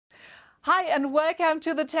Hi and welcome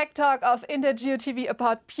to the Tech Talk of INTERGEO TV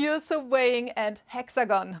about pure surveying and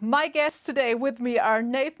Hexagon. My guests today with me are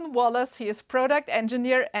Nathan Wallace, he is product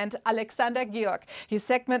engineer, and Alexander Georg, he's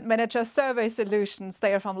segment manager survey solutions.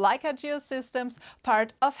 They are from Leica Geosystems,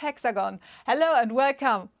 part of Hexagon. Hello and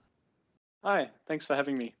welcome. Hi, thanks for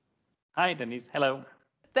having me. Hi, Denise. Hello.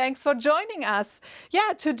 Thanks for joining us.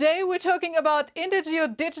 Yeah, today we're talking about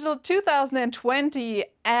INTERGEO Digital 2020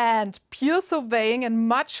 and pure surveying and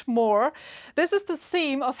much more. This is the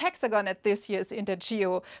theme of Hexagon at this year's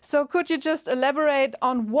INTERGEO. So could you just elaborate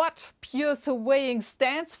on what pure surveying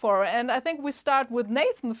stands for? And I think we start with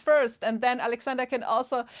Nathan first, and then Alexander can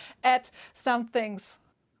also add some things.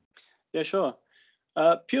 Yeah, sure.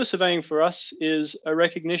 Pure surveying for us is a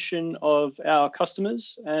recognition of our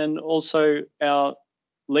customers and also our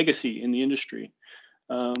legacy in the industry.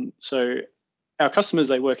 So our customers,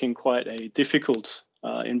 they work in quite a difficult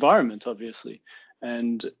environment, obviously,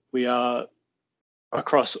 and we are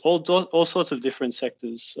across all sorts of different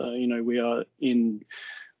sectors. We are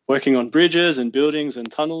working on bridges and buildings and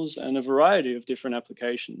tunnels and a variety of different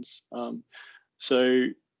applications. And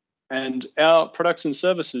our products and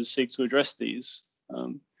services seek to address these.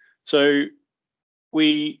 So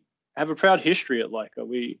we have a proud history at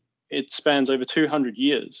Leica. It spans over 200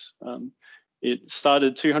 years. It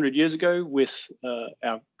started 200 years ago with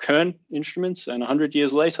our Kern instruments and 100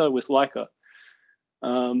 years later with Leica.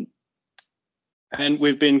 And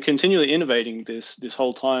we've been continually innovating this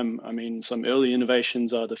whole time. I mean, some early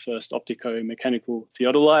innovations are the first optico-mechanical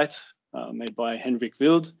theodolite made by Henrik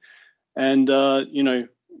Wild. And,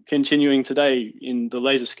 continuing today in the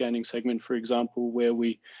laser scanning segment, for example, where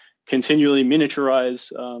we continually miniaturize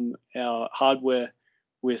our hardware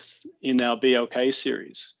in our BLK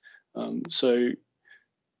series.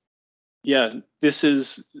 This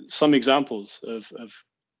is some examples of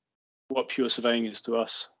what pure surveying is to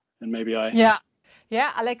us. And maybe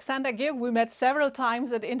Yeah, Alexander Georg, we met several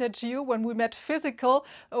times at INTERGEO when we met physical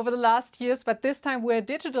over the last years, but this time we're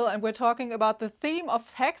digital and we're talking about the theme of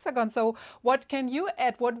Hexagon. So what can you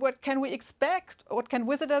add? What can we expect? What can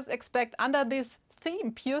visitors expect under this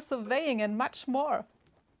theme, pure surveying and much more?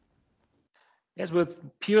 Yes, with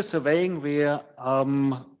pure surveying, we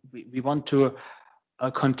want to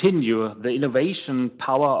continue the innovation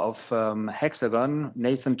power of Hexagon.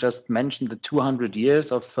 Nathan just mentioned the 200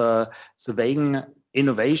 years of surveying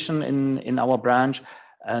innovation in our branch.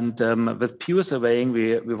 And with pure surveying,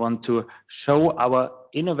 we want to show our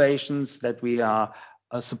innovations that we are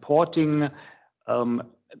supporting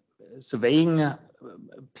surveying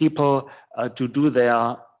people to do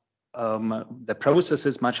the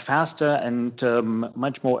processes much faster and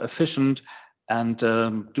much more efficient, and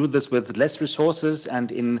do this with less resources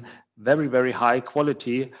and in very, very high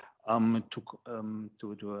quality to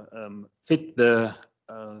fit the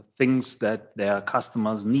things that their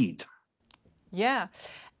customers need. Yeah,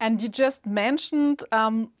 and you just mentioned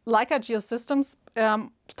Leica Geosystems,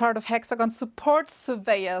 part of Hexagon, supports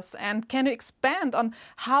surveyors. And can you expand on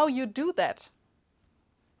how you do that?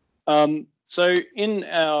 So in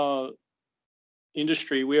our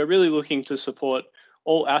industry, we are really looking to support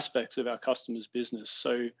all aspects of our customers' business.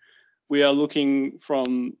 So we are looking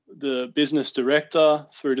from the business director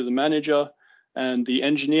through to the manager and the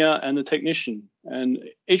engineer and the technician. And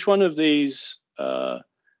each one of these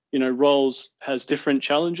roles has different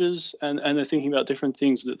challenges, and they're thinking about different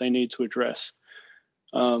things that they need to address.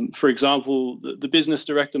 For example, the business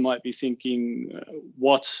director might be thinking,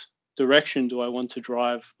 what direction do I want to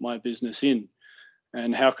drive my business in?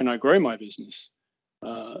 And how can I grow my business?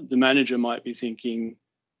 The manager might be thinking,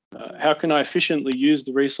 how can I efficiently use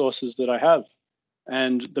the resources that I have?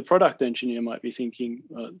 And the product engineer might be thinking,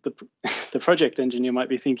 the project engineer might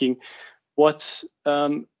be thinking,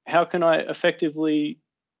 how can I effectively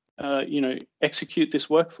execute this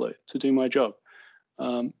workflow to do my job?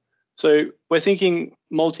 So we're thinking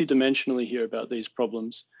multidimensionally here about these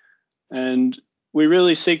problems. And we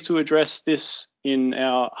really seek to address this in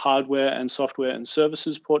our hardware and software and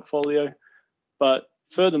services portfolio, but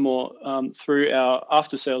furthermore, through our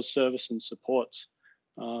after-sales service and support.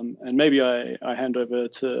 And maybe I hand over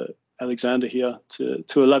to Alexander here to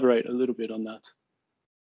elaborate a little bit on that.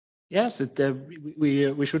 Yes,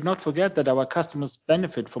 we should not forget that our customers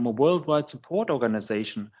benefit from a worldwide support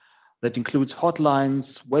organization that includes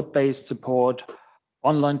hotlines, web-based support,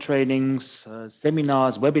 online trainings,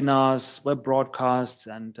 seminars, webinars, web broadcasts,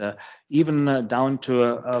 and even down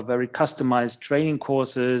to very customized training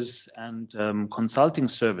courses and consulting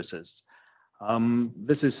services.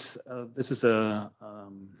 This is a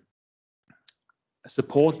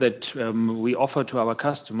support that we offer to our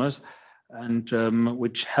customers, and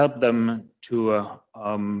which help them to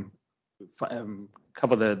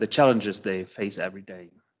cover the challenges they face every day.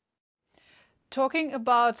 Talking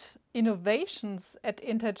about innovations at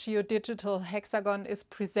INTERGEO Digital, Hexagon is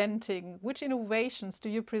presenting. Which innovations do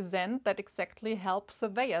you present that exactly help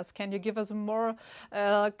surveyors? Can you give us more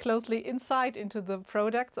closely insight into the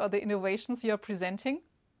products or the innovations you're presenting?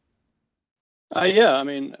 Yeah, I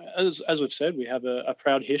mean, as we've said, we have a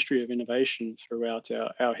proud history of innovation throughout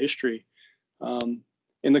our history.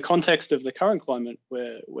 In the context of the current climate,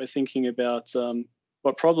 we're thinking about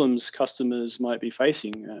what problems customers might be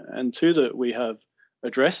facing. And two that we have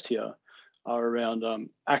addressed here are around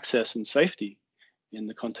access and safety in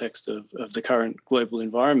the context of the current global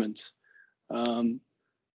environment.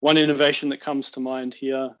 One innovation that comes to mind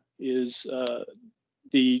here is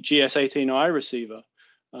the GS18i receiver.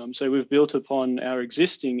 So we've built upon our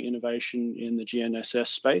existing innovation in the GNSS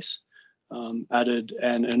space, added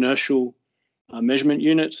an inertial measurement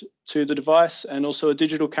unit to the device and also a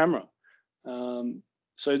digital camera.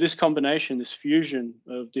 So this combination, this fusion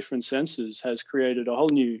of different sensors has created a whole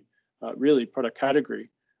new, really, product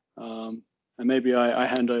category. And maybe I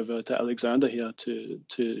hand over to Alexander here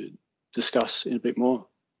to discuss in a bit more.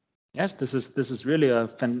 Yes, this is really a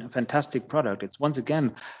fantastic product. It's once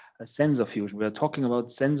again a sensor fusion. We are talking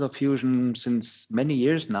about sensor fusion since many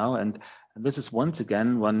years now, and this is once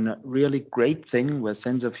again one really great thing where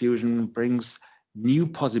sensor fusion brings new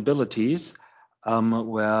possibilities,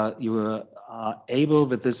 where you are able,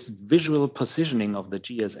 with this visual positioning of the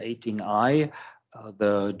GS18i,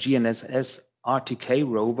 the GNSS RTK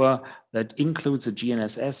rover that includes a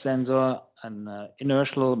GNSS sensor, an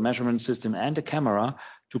inertial measurement system, and a camera,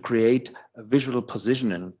 to create a visual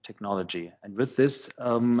positioning technology. And with this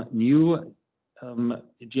new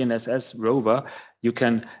GNSS rover, you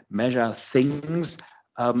can measure things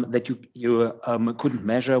that you couldn't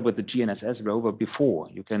measure with the GNSS rover before.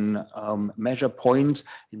 You can measure points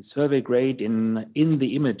in survey grade in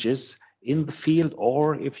the images in the field,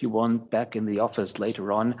 or if you want back in the office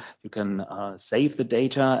later on, you can save the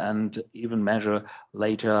data and even measure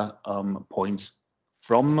later points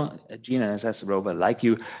from a GNSS rover, like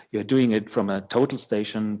you're doing it from a total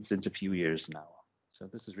station since a few years now. So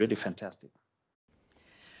this is really fantastic.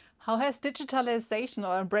 How has digitalization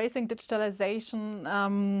or embracing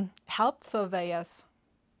digitalization helped surveyors?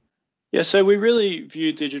 Yeah, so we really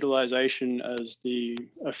view digitalization as the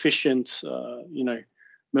efficient,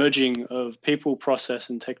 merging of people, process,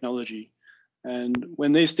 and technology. And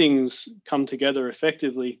when these things come together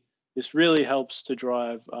effectively, this really helps to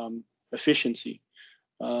drive efficiency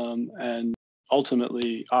and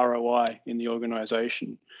ultimately ROI in the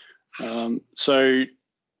organization. So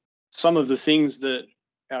some of the things that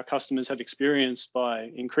our customers have experienced by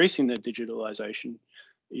increasing their digitalization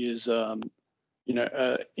is,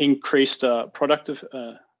 increased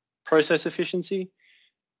process efficiency,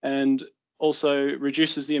 and also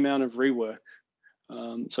reduces the amount of rework.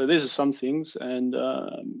 So these are some things, and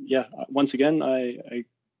yeah, once again, I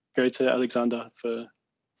go to Alexander for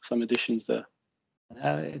some additions there.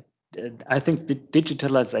 I think the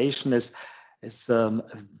digitalization is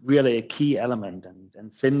really a key element,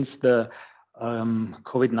 and since the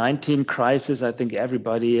COVID-19 crisis, I think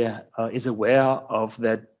everybody is aware of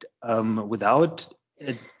that. Without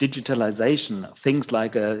digitalization, things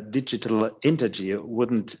like a digital INTERGEO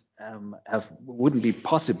wouldn't be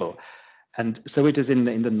possible. And so it is in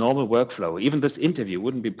the normal workflow. Even this interview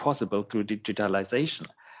wouldn't be possible through digitalization.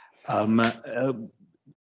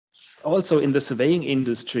 Also in the surveying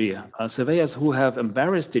industry, surveyors who have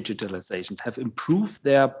embraced digitalization have improved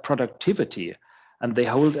their productivity, and they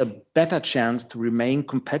hold a better chance to remain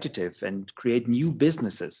competitive and create new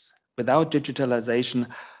businesses. Without digitalization,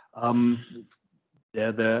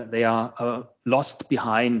 they are lost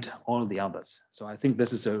behind all the others. So I think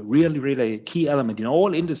this is a really key element in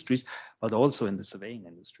all industries, but also in the surveying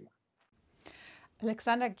industry.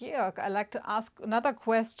 Alexander, Georg, I'd like to ask another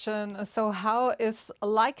question. So how is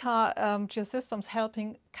Leica Geosystems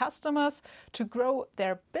helping customers to grow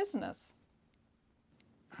their business?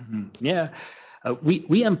 Yeah,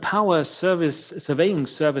 we empower surveying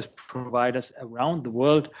service providers around the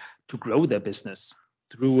world to grow their business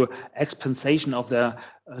through expansion of their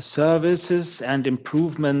services and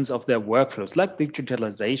improvements of their workflows, like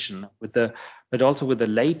digitalization, but also with the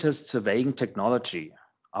latest surveying technology.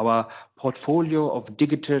 Our portfolio of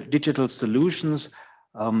digital solutions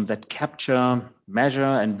that capture, measure,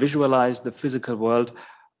 and visualize the physical world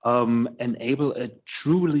enable a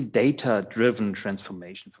truly data-driven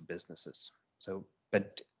transformation for businesses.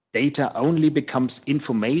 But data only becomes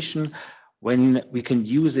information when we can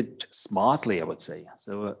use it smartly, I would say.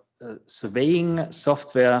 So surveying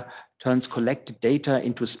software turns collected data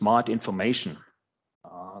into smart information.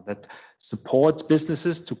 that supports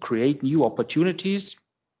businesses to create new opportunities.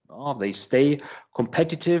 They stay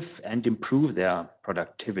competitive and improve their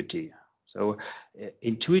productivity. So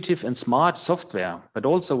intuitive and smart software, but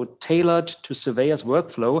also tailored to surveyors'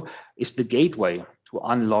 workflow, is the gateway to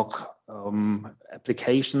unlock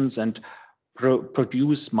applications and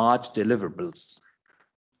produce smart deliverables.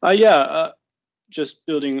 Just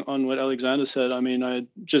building on what Alexander said, I mean,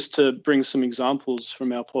 just to bring some examples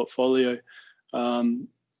from our portfolio, on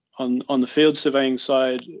the field surveying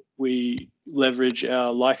side, we leverage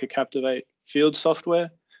our Leica Captivate field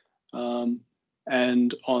software,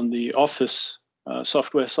 and on the office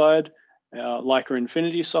software side, our Leica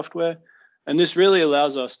Infinity software. And this really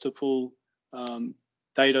allows us to pull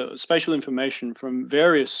data, spatial information from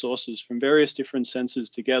various sources, from various different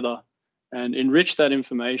sensors together, and enrich that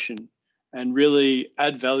information and really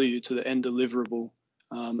add value to the end deliverable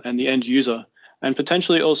and the end user, and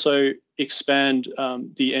potentially also expand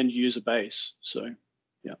the end user base. So,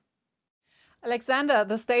 yeah. Alexander,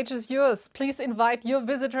 the stage is yours. Please invite your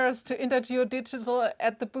visitors to INTERGEO Digital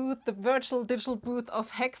at the booth, the virtual digital booth of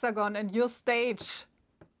Hexagon, and your stage.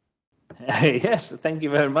 Yes, thank you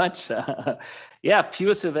very much. Yeah,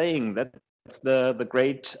 pure surveying, that's the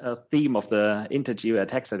great theme of the INTERGEO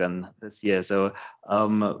at Hexagon this year. So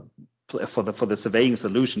for the surveying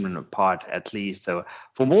solution part, at least. So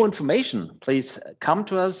for more information, please come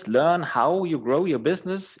to us, learn how you grow your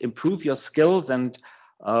business, improve your skills, and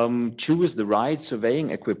choose the right surveying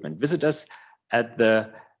equipment. Visit us at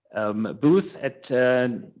the booth at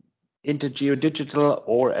INTERGEO Digital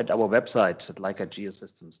or at our website at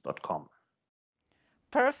leicageosystems.com.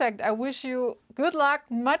 Perfect. I wish you good luck,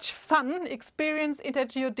 much fun, experience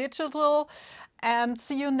INTERGEO Digital, and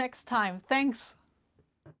see you next time. Thanks.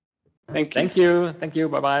 Thank you. Thank you. Thank you.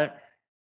 Bye-bye.